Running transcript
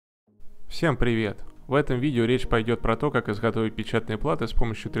Всем привет! В этом видео речь пойдет про то, как изготовить печатные платы с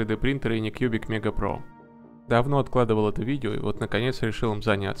помощью 3D принтера Anycubic Mega Pro. Давно откладывал это видео и вот наконец решил им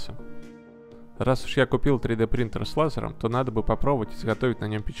заняться. Раз уж я купил 3D принтер с лазером, то надо бы попробовать изготовить на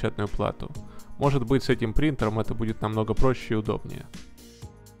нем печатную плату. Может быть, с этим принтером это будет намного проще и удобнее.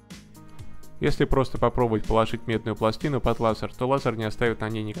 Если просто попробовать положить медную пластину под лазер, то лазер не оставит на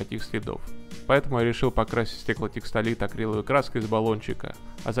ней никаких следов. Поэтому я решил покрасить стеклотекстолит акриловой краской из баллончика,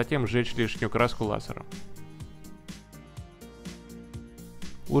 а затем сжечь лишнюю краску лазером.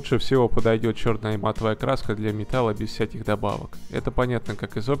 Лучше всего подойдет черная матовая краска для металла без всяких добавок. Это понятно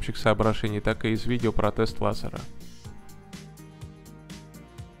как из общих соображений, так и из видео про тест лазера.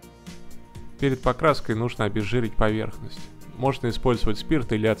 Перед покраской нужно обезжирить поверхность. Можно использовать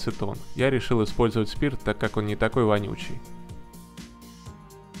спирт или ацетон. Я решил использовать спирт, так как он не такой вонючий.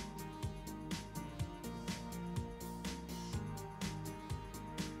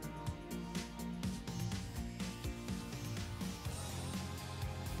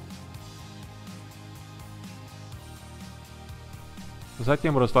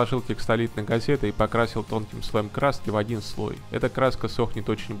 Затем разложил текстолит на газеты и покрасил тонким слоем краски в один слой. Эта краска сохнет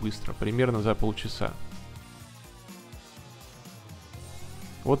очень быстро, примерно за полчаса.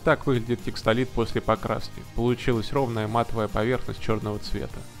 Вот так выглядит текстолит после покраски. Получилась ровная матовая поверхность черного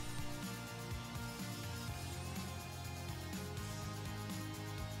цвета.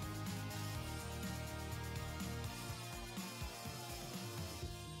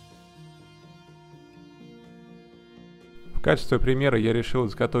 В качестве примера я решил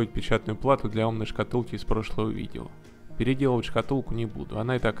изготовить печатную плату для умной шкатулки из прошлого видео. Переделывать шкатулку не буду,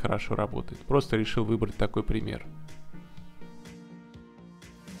 она и так хорошо работает. Просто решил выбрать такой пример.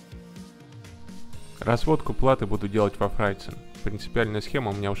 Разводку платы буду делать во фрайцен. Принципиальная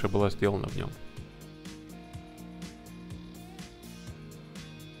схема у меня уже была сделана в нем.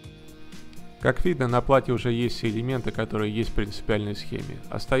 Как видно, на плате уже есть все элементы, которые есть в принципиальной схеме.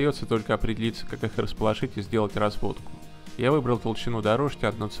 Остается только определиться, как их расположить и сделать разводку. Я выбрал толщину дорожки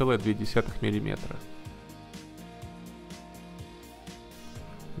 1,2 мм.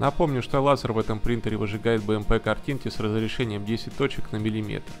 Напомню, что лазер в этом принтере выжигает BMP картинки с разрешением 10 точек на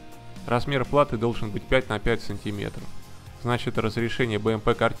миллиметр. Размер платы должен быть 5 на 5 см. Значит, разрешение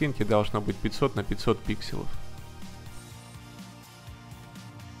BMP картинки должно быть 500 на 500 пикселов.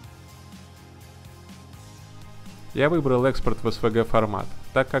 Я выбрал экспорт в SVG формат,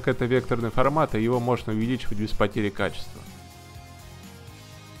 так как это векторный формат, и его можно увеличивать без потери качества.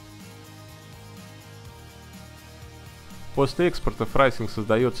 После экспорта фрайсинг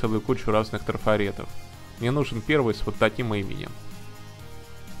создает целую кучу разных трафаретов. Мне нужен первый с вот таким именем.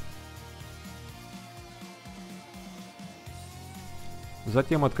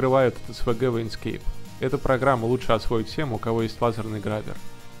 Затем открываю этот SVG в Inkscape. Эту программу лучше освоить всем, у кого есть лазерный гравер.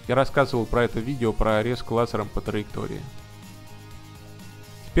 Я рассказывал про это в видео про резку лазером по траектории.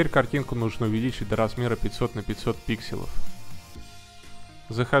 Теперь картинку нужно увеличить до размера 500 на 500 пикселов.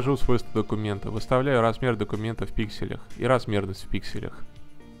 Захожу в свойства документа, выставляю размер документа в пикселях и размерность в пикселях.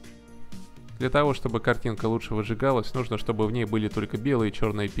 Для того, чтобы картинка лучше выжигалась, нужно, чтобы в ней были только белые и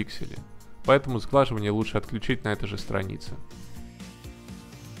черные пиксели. Поэтому сглаживание лучше отключить на этой же странице.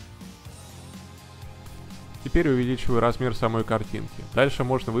 Теперь увеличиваю размер самой картинки. Дальше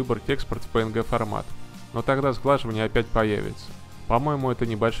можно выбрать экспорт в PNG формат, но тогда сглаживание опять появится. По-моему, это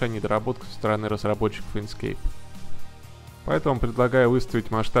небольшая недоработка со стороны разработчиков Inkscape. Поэтому предлагаю выставить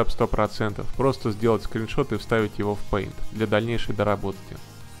масштаб 100%, просто сделать скриншот и вставить его в Paint для дальнейшей доработки.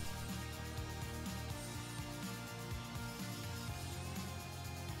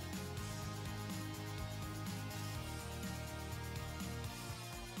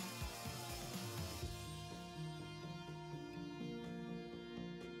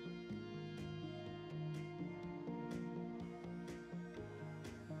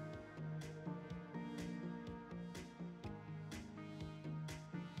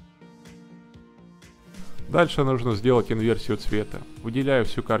 Дальше нужно сделать инверсию цвета. Выделяю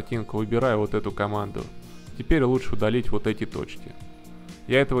всю картинку, выбираю вот эту команду. Теперь лучше удалить вот эти точки.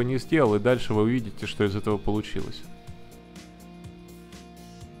 Я этого не сделал, и дальше вы увидите, что из этого получилось.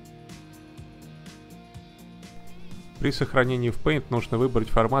 При сохранении в Paint нужно выбрать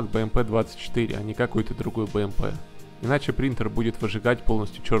формат BMP24, а не какой-то другой BMP. Иначе принтер будет выжигать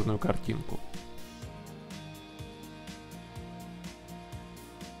полностью черную картинку.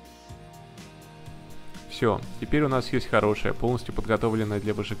 Все, теперь у нас есть хорошая, полностью подготовленная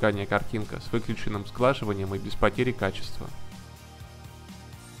для выжигания картинка с выключенным сглаживанием и без потери качества.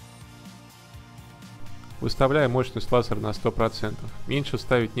 Выставляю мощность лазера на 100%. Меньше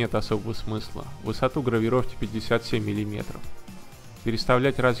ставить нет особого смысла. Высоту гравировки 57 мм.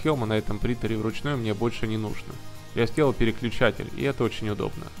 Переставлять разъемы на этом принтере вручную мне больше не нужно. Я сделал переключатель, и это очень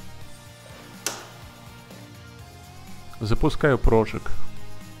удобно. Запускаю прожиг.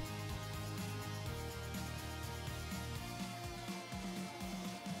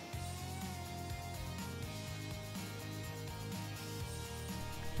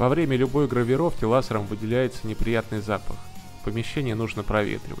 Во время любой гравировки лазером выделяется неприятный запах. Помещение нужно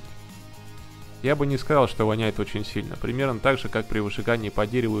проветривать. Я бы не сказал, что воняет очень сильно, примерно так же, как при выжигании по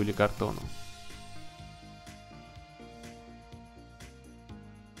дереву или картону.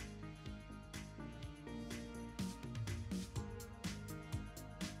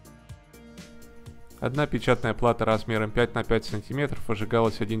 Одна печатная плата размером 5 на 5 см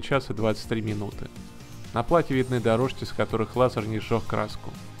выжигалась 1 час и 23 минуты. На плате видны дорожки, с которых лазер не сжег краску.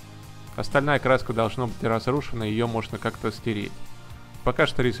 Остальная краска должна быть разрушена, и ее можно как-то стереть. Пока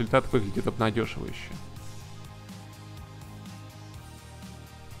что результат выглядит обнадеживающе.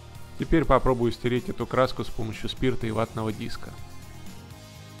 Теперь попробую стереть эту краску с помощью спирта и ватного диска.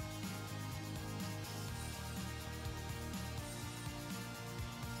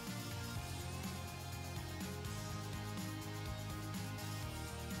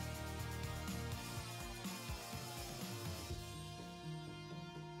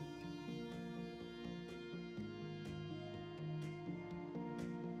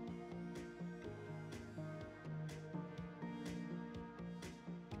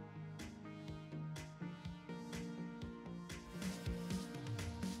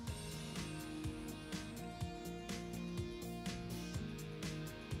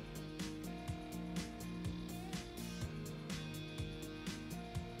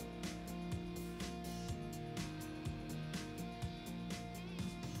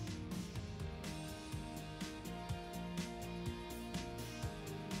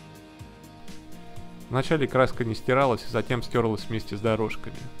 Вначале краска не стиралась, а затем стерлась вместе с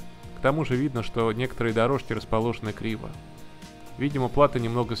дорожками. К тому же видно, что некоторые дорожки расположены криво. Видимо, плата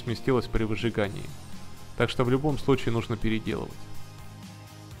немного сместилась при выжигании, так что в любом случае нужно переделывать.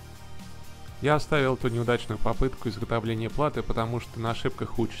 Я оставил эту неудачную попытку изготовления платы, потому что на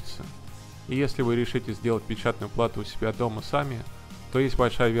ошибках учатся. И если вы решите сделать печатную плату у себя дома сами, то есть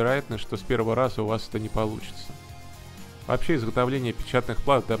большая вероятность, что с первого раза у вас это не получится. Вообще, изготовление печатных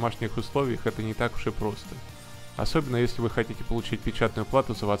плат в домашних условиях это не так уж и просто. Особенно если вы хотите получить печатную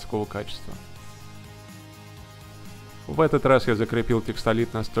плату заводского качества. В этот раз я закрепил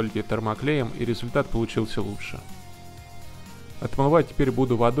текстолит на стольке термоклеем, и результат получился лучше. Отмывать теперь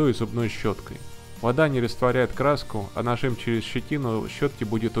буду водой и зубной щеткой. Вода не растворяет краску, а нажим через щетину щетки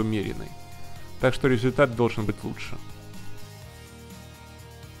будет умеренный. Так что результат должен быть лучше.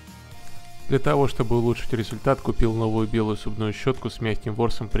 Для того, чтобы улучшить результат, купил новую белую зубную щетку с мягким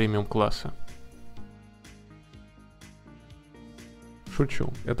ворсом премиум класса.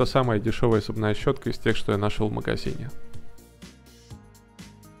 Шучу, это самая дешевая зубная щетка из тех, что я нашел в магазине.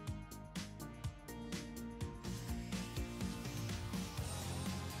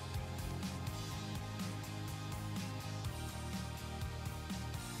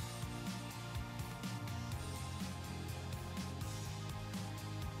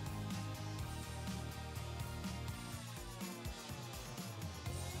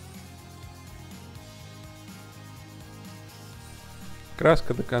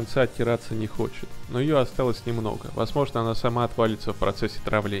 Краска до конца оттираться не хочет, но ее осталось немного, возможно, она сама отвалится в процессе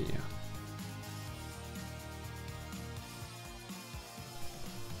травления.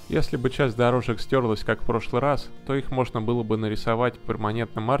 Если бы часть дорожек стерлась, как в прошлый раз, то их можно было бы нарисовать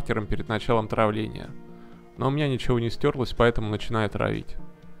перманентным маркером перед началом травления. Но у меня ничего не стерлось, поэтому начинаю травить.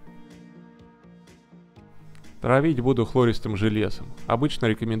 Травить буду хлористым железом. Обычно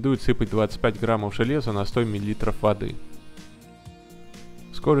рекомендую сыпать 25 граммов железа на 100 мл воды.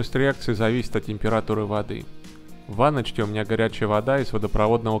 Скорость реакции зависит от температуры воды. В ванночке у меня горячая вода из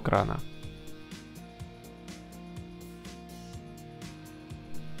водопроводного крана.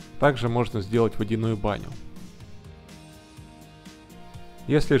 Также можно сделать водяную баню.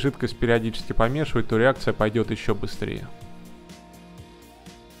 Если жидкость периодически помешивать, то реакция пойдет еще быстрее.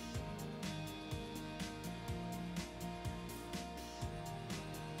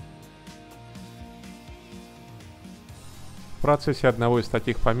 В процессе одного из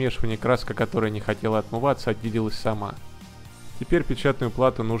таких помешиваний краска, которая не хотела отмываться, отделилась сама. Теперь печатную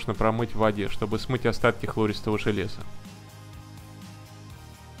плату нужно промыть в воде, чтобы смыть остатки хлористого железа.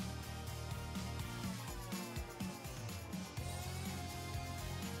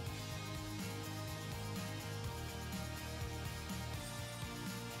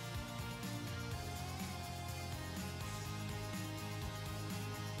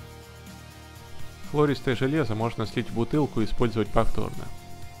 Хлористое железо можно слить в бутылку и использовать повторно.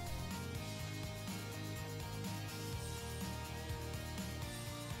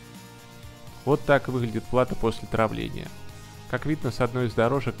 Вот так выглядит плата после травления. Как видно, с одной из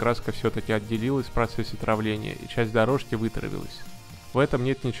дорожек краска все-таки отделилась в процессе травления, и часть дорожки вытравилась. В этом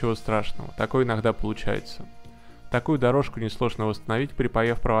нет ничего страшного, такое иногда получается. Такую дорожку несложно восстановить,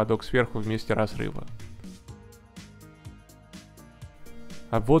 припаяв проводок сверху в месте разрыва.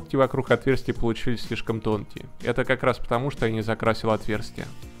 Обводки вокруг отверстий получились слишком тонкие. Это как раз потому, что я не закрасил отверстия.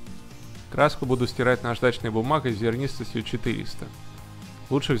 Краску буду стирать наждачной бумагой с зернистостью 400.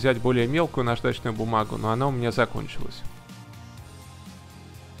 Лучше взять более мелкую наждачную бумагу, но она у меня закончилась.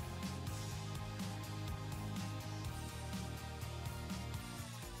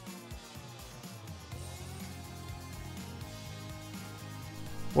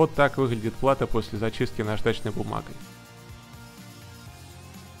 Вот так выглядит плата после зачистки наждачной бумагой.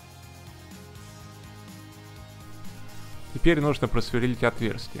 Теперь нужно просверлить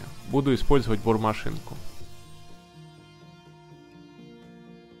отверстие. Буду использовать бормашинку.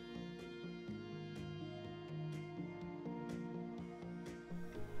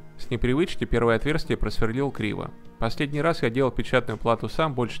 С непривычки первое отверстие просверлил криво. Последний раз я делал печатную плату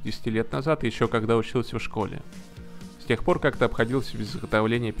сам больше 10 лет назад, еще когда учился в школе. С тех пор как-то обходился без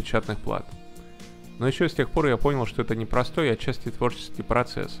изготовления печатных плат. Но еще с тех пор я понял, что это непростой и отчасти творческий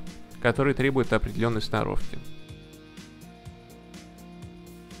процесс, который требует определенной сноровки.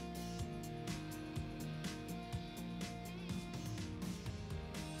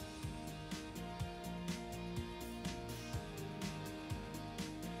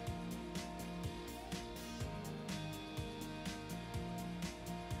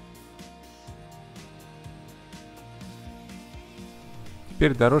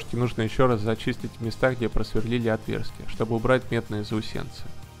 Теперь дорожки нужно еще раз зачистить в местах, где просверлили отверстия, чтобы убрать медные заусенцы.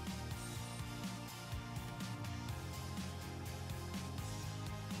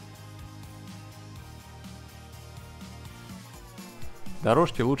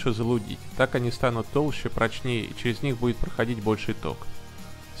 Дорожки лучше залудить, так они станут толще, прочнее и через них будет проходить больший ток.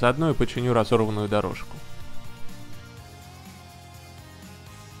 Заодно и починю разорванную дорожку.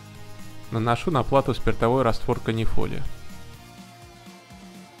 Наношу на плату спиртовой раствор канифоли.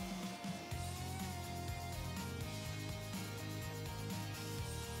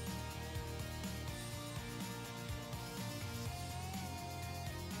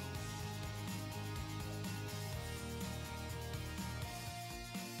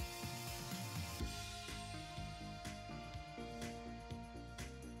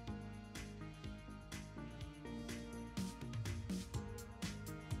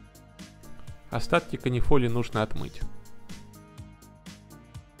 Остатки канифоли нужно отмыть.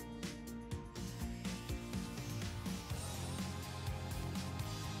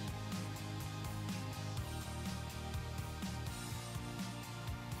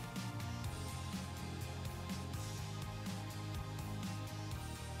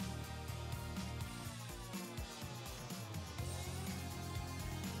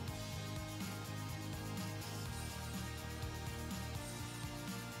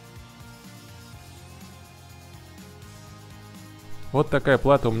 Вот такая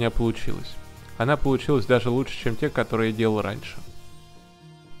плата у меня получилась. Она получилась даже лучше, чем те, которые я делал раньше.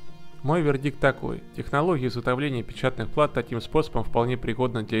 Мой вердикт такой. Технология изготовления печатных плат таким способом вполне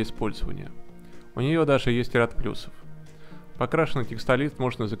пригодна для использования. У нее даже есть ряд плюсов. Покрашенный текстолит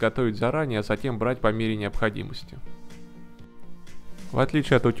можно заготовить заранее, а затем брать по мере необходимости. В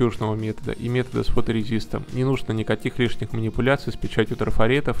отличие от утюжного метода и метода с фоторезистом, не нужно никаких лишних манипуляций с печатью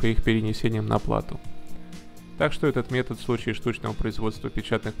трафаретов и их перенесением на плату. Так что этот метод в случае штучного производства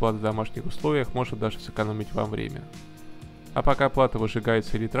печатных плат в домашних условиях может даже сэкономить вам время. А пока плата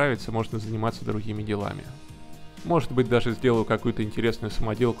выжигается или травится, можно заниматься другими делами. Может быть, даже сделаю какую-то интересную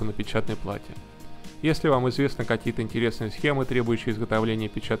самоделку на печатной плате. Если вам известны какие-то интересные схемы, требующие изготовления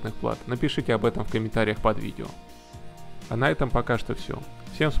печатных плат, напишите об этом в комментариях под видео. А на этом пока что все.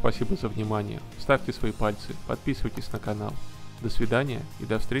 Всем спасибо за внимание, ставьте свои пальцы, подписывайтесь на канал. До свидания и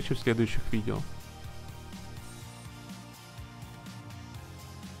до встречи в следующих видео.